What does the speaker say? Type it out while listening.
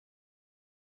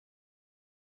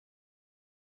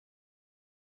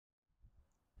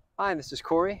Hi, this is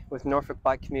Corey with Norfolk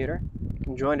by Commuter.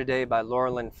 I'm joined today by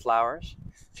Laurelyn Flowers.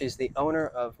 She's the owner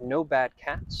of No Bad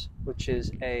Cats, which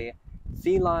is a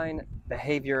feline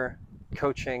behavior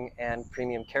coaching and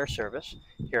premium care service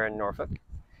here in Norfolk.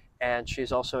 And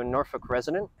she's also a Norfolk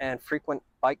resident and frequent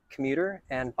bike commuter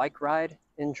and bike ride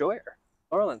enjoyer.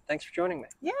 Laurelyn, thanks for joining me.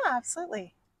 Yeah,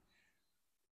 absolutely.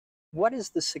 What is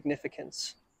the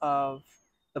significance of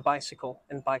the bicycle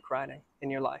and bike riding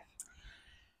in your life?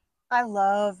 I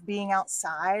love being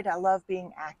outside. I love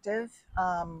being active.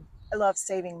 I love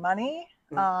saving money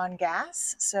on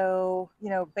gas. So,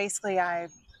 basically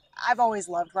I've always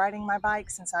loved riding my bike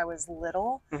since I was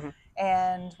little. Mm-hmm.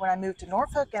 And when I moved to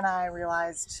Norfolk and I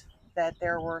realized that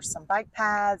there were some bike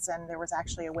paths and there was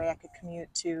actually a way I could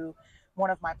commute to one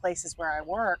of my places where I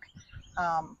work,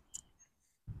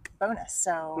 bonus.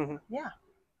 So, yeah.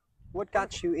 What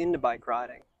got you into bike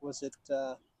riding? Was it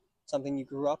something you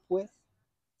grew up with?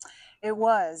 It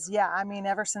was, yeah. I mean,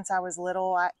 ever since I was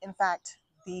little, in fact,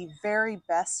 the very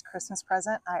best Christmas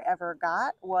present I ever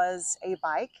got was a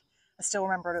bike. I still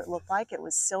remember what it looked like. It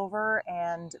was silver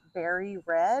and berry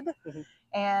red.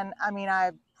 And I mean, I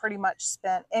pretty much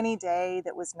spent any day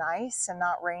that was nice and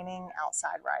not raining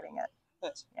outside riding it.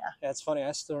 Nice. Yeah. It's funny.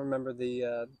 I still remember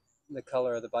the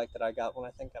color of the bike that I got when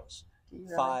I think I was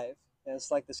Really? 5. And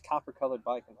it's like this copper-colored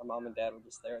bike, and my mom and dad were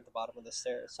just there at the bottom of the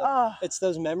stairs. So it's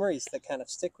those memories that kind of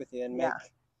stick with you and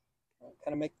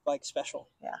make the bike special.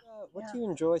 Yeah. What do you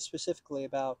enjoy specifically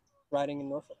about riding in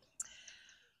Norfolk?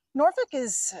 Norfolk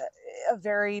is a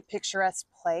very picturesque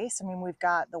place. I mean, we've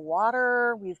got the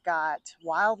water, we've got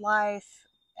wildlife,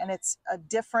 and it's a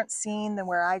different scene than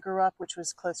where I grew up, which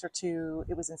was closer to,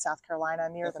 it was in South Carolina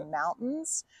near the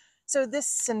mountains. So this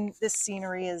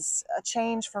scenery is a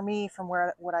change for me from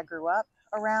what I grew up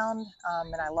around,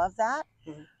 and I love that.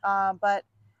 But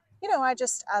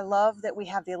I love that we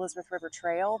have the Elizabeth River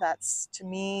Trail. That's, to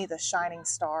me, the shining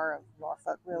star of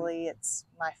Norfolk. Really, it's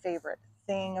my favorite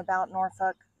thing about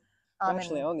Norfolk. I'm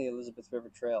actually on the Elizabeth River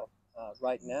Trail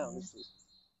right now. This is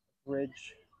a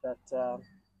bridge that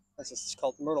it's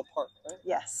called Myrtle Park, right?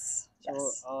 Yes. So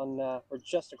yes. we're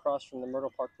just across from the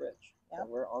Myrtle Park Bridge. Yep. So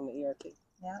we're on the ERT.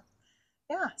 Yeah.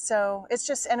 Yeah. So it's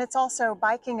just, and it's also,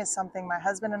 biking is something my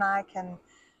husband and I can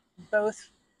both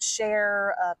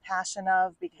share a passion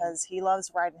of, because he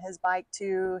loves riding his bike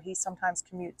too. He sometimes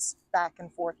commutes back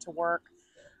and forth to work.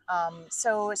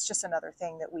 So it's just another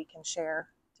thing that we can share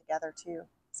together too.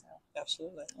 So.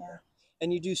 Absolutely. Yeah.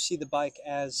 And you do see the bike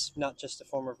as not just a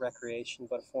form of recreation,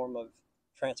 but a form of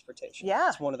transportation. Yeah.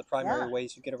 It's one of the primary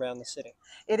ways you get around the city.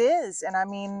 It is. And I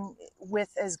mean,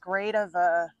 with as great of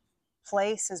a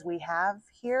place as we have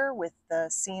here, with the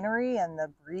scenery and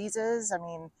the breezes, I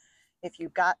mean, if you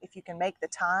can make the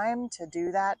time to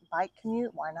do that bike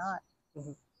commute, why not?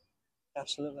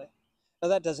 Absolutely. Now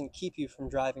that doesn't keep you from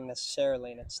driving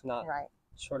necessarily, and it's not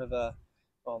sort of a,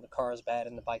 well, the car is bad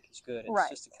and the bike is good. It's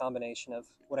just a combination of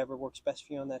whatever works best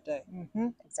for you on that day.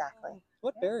 Exactly.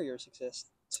 What barriers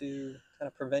exist to kind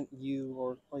of prevent you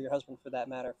or your husband, for that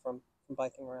matter, from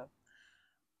biking around?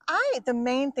 The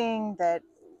main thing that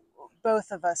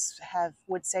both of us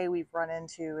would say we've run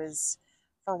into is,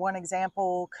 for one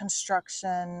example,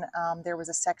 construction. There was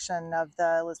a section of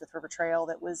the Elizabeth River Trail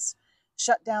that was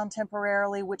shut down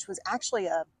temporarily, which was actually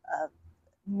a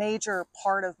major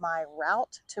part of my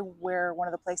route to one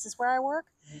of the places where I work.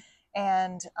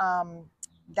 And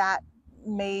that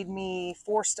made me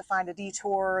forced to find a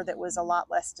detour that was a lot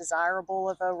less desirable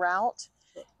of a route.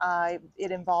 It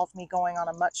involved me going on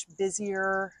a much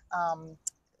busier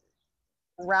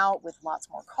route with lots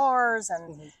more cars.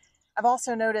 And I've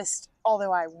also noticed,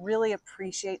 although I really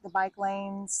appreciate the bike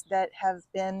lanes that have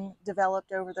been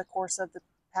developed over the course of the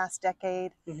past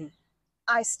decade,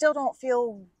 I still don't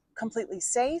feel completely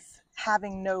safe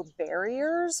having no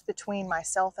barriers between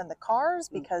myself and the cars,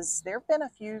 because there have been a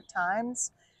few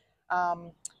times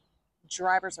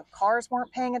drivers of cars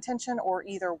weren't paying attention or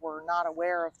either were not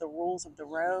aware of the rules of the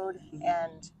road.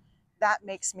 And that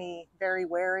makes me very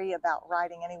wary about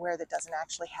riding anywhere that doesn't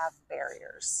actually have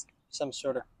barriers. Some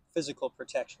sort of physical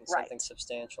protection, something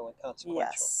substantial and consequential.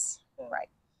 Yes, right.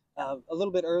 A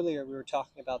little bit earlier, we were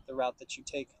talking about the route that you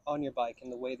take on your bike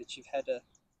and the way that you've had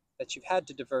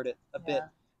to divert it a bit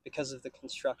because of the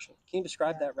construction. Can you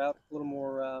describe that route a little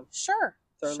more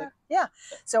thoroughly? Sure. Yeah.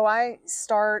 So I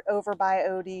start over by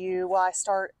ODU. Well, I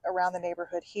start around the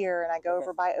neighborhood here, and I go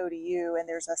over by ODU, and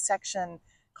there's a section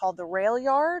called the rail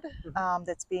yard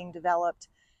that's being developed.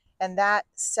 And that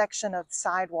section of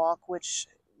sidewalk, which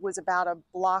was about a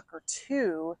block or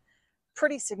two,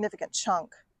 pretty significant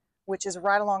chunk, which is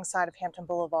right alongside of Hampton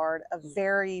Boulevard, a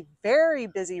very, very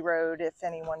busy road if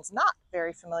anyone's not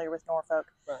very familiar with Norfolk.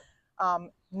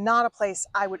 Not a place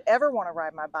I would ever want to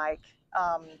ride my bike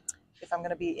if I'm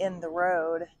going to be in the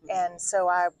road. And so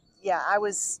I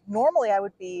was normally I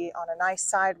would be on a nice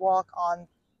sidewalk on,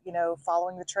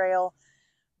 following the trail,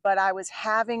 but I was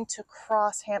having to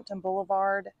cross Hampton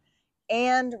Boulevard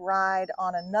and ride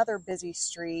on another busy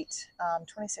street,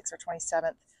 26th or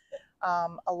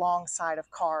 27th, alongside of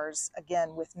cars,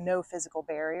 again, with no physical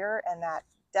barrier. And that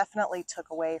definitely took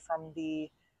away from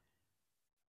the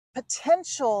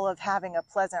potential of having a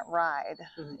pleasant ride.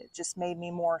 It just made me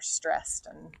more stressed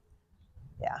and,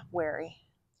 wary.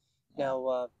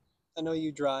 Now, I know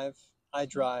you drive, I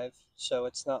drive, so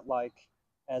it's not like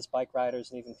as bike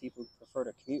riders and even people who prefer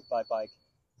to commute by bike,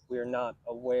 we are not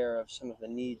aware of some of the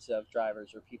needs of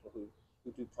drivers or people who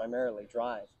do primarily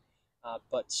drive.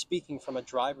 But speaking from a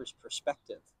driver's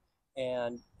perspective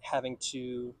and having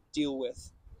to deal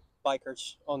with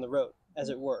bikers on the road, as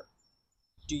it were,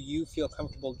 do you feel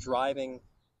comfortable driving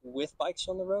with bikes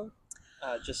on the road?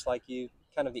 Just like you,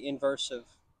 kind of the inverse of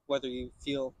whether you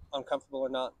feel uncomfortable or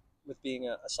not with being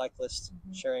a cyclist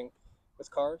sharing with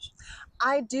cars?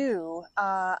 I do.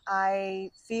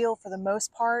 I feel for the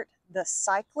most part, the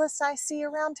cyclists I see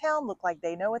around town look like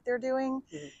they know what they're doing.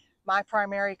 My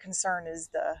primary concern is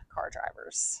the car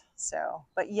drivers. So,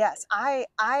 but yes, I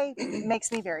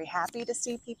makes me very happy to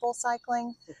see people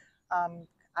cycling.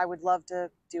 I would love to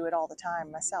do it all the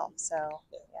time myself. So,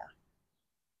 yeah.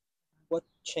 What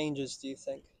changes do you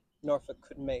think Norfolk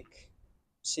could make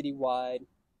citywide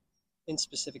in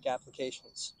specific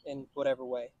applications in whatever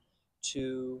way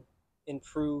to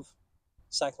improve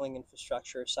cycling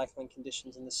infrastructure, cycling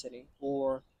conditions in the city,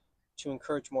 or to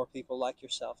encourage more people like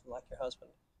yourself and like your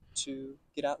husband to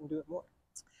get out and do it more?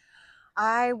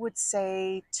 I would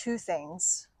say two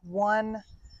things. One,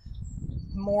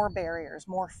 more barriers,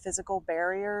 more physical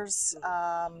barriers,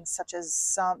 such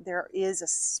as there is a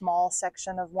small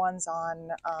section of ones on,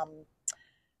 I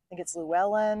think it's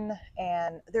Llewellyn,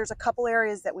 and there's a couple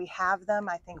areas that we have them.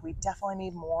 I think we definitely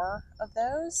need more of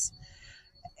those.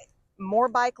 More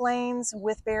bike lanes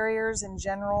with barriers in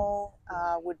general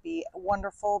would be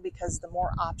wonderful, because the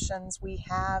more options we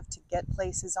have to get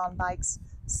places on bikes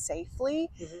safely,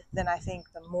 then I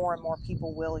think the more and more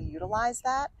people will utilize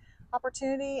that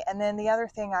opportunity. And then the other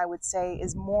thing I would say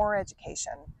is more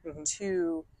education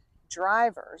to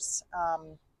drivers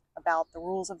about the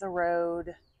rules of the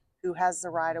road, who has the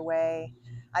right of way.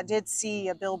 I did see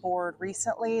a billboard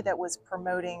recently that was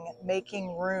promoting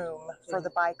making room for the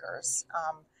bikers.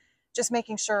 Just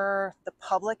making sure the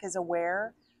public is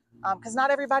aware, because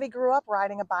not everybody grew up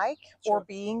riding a bike or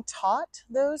being taught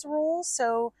those rules.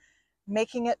 So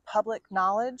making it public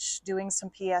knowledge, doing some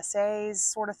PSAs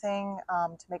sort of thing,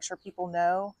 to make sure people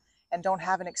know and don't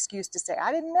have an excuse to say,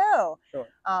 I didn't know.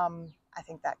 I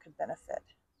think that could benefit.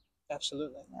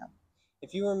 Absolutely. Yeah.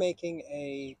 If you were making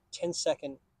a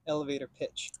 10-second elevator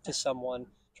pitch to someone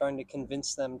trying to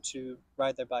convince them to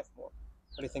ride their bike more,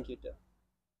 what do you think you'd do?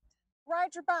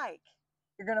 Ride your bike.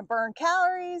 You're going to burn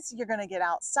calories. You're going to get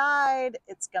outside.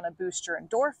 It's going to boost your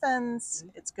endorphins.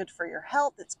 It's good for your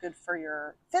health. It's good for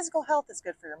your physical health. It's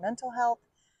good for your mental health.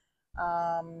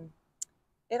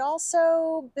 It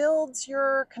also builds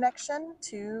your connection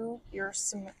to your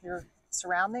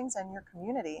surroundings and your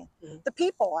community. The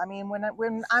people. I mean,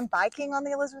 when I'm biking on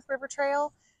the Elizabeth River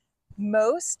Trail,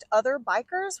 most other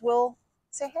bikers will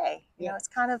say, hey, you know, it's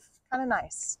kind of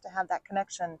nice to have that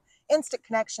connection, instant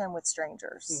connection with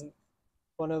strangers.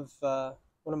 One of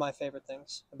my favorite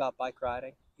things about bike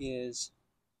riding is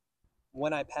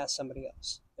when I pass somebody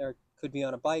else. They could be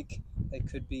on a bike, they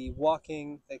could be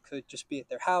walking, they could just be at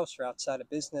their house or outside of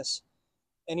business,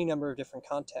 any number of different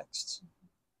contexts.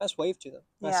 I just wave to them.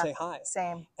 I say hi.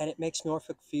 Same. And it makes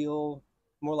Norfolk feel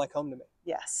more like home to me.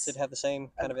 Yes. Does it have the same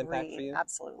kind of impact for you?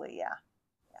 Absolutely, yeah.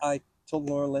 I told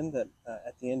Laurelyn that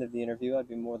at the end of the interview, I'd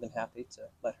be more than happy to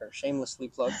let her shamelessly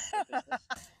plug her business.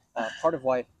 Part of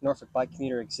why Norfolk Bike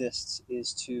Commuter exists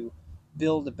is to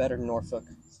build a better Norfolk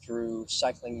through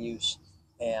cycling use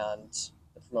and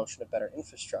the promotion of better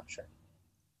infrastructure.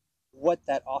 What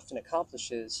that often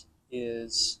accomplishes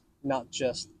is not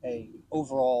just a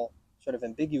overall sort of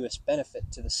ambiguous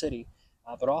benefit to the city,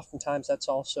 but oftentimes that's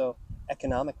also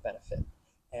economic benefit.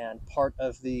 And part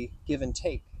of the give and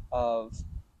take of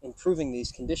improving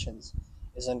these conditions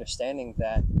is understanding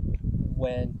that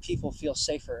when people feel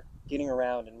safer getting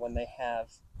around and when they have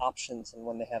options and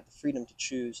when they have the freedom to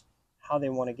choose how they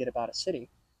want to get about a city,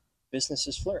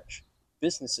 businesses flourish.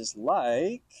 Businesses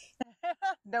like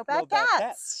No Bad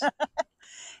Cats.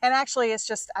 And actually, it's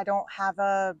just I don't have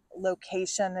a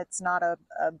location. It's not a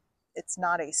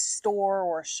store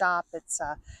or a shop.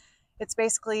 It's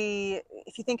basically,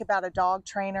 if you think about a dog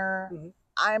trainer,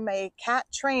 I'm a cat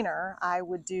trainer. I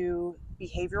would do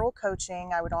behavioral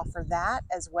coaching. I would offer that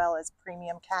as well as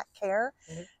premium cat care,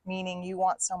 meaning you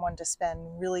want someone to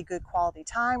spend really good quality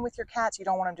time with your cats. You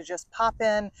don't want them to just pop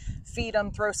in, feed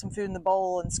them, throw some food in the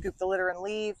bowl, and scoop the litter and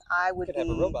leave. I would Could have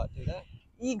a robot do that.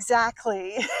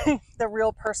 Exactly. The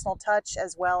real personal touch,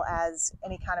 as well as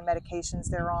any kind of medications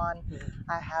they're on.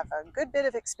 I have a good bit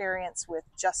of experience with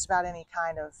just about any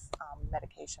kind of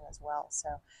medication as well. So,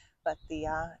 but the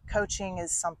coaching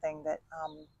is something that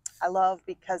I love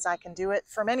because I can do it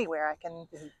from anywhere. I can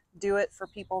do it for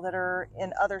people that are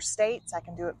in other states. I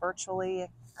can do it virtually.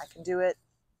 I can do it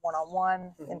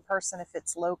one-on-one, in person if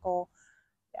it's local.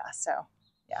 Yeah, so,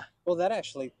 yeah. Well, that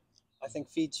actually, I think,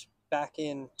 feeds back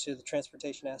into the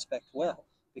transportation aspect well,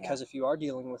 because if you are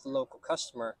dealing with a local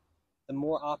customer, the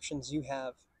more options you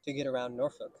have to get around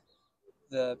Norfolk,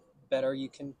 the better you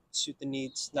can suit the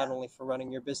needs, not only for running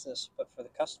your business, but for the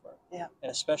customer. Yeah. And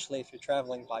especially if you're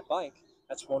traveling by bike,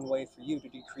 that's one way for you to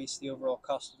decrease the overall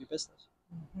cost of your business.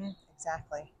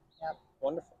 Exactly. Yep.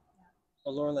 Wonderful.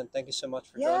 Well, Laurelyn, thank you so much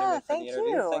for joining me for the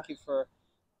interview. You. Thank you for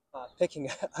picking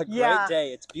a great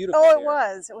day. It's beautiful. Oh,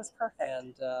 here. It was perfect.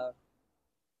 And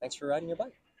thanks for riding your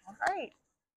bike. All right.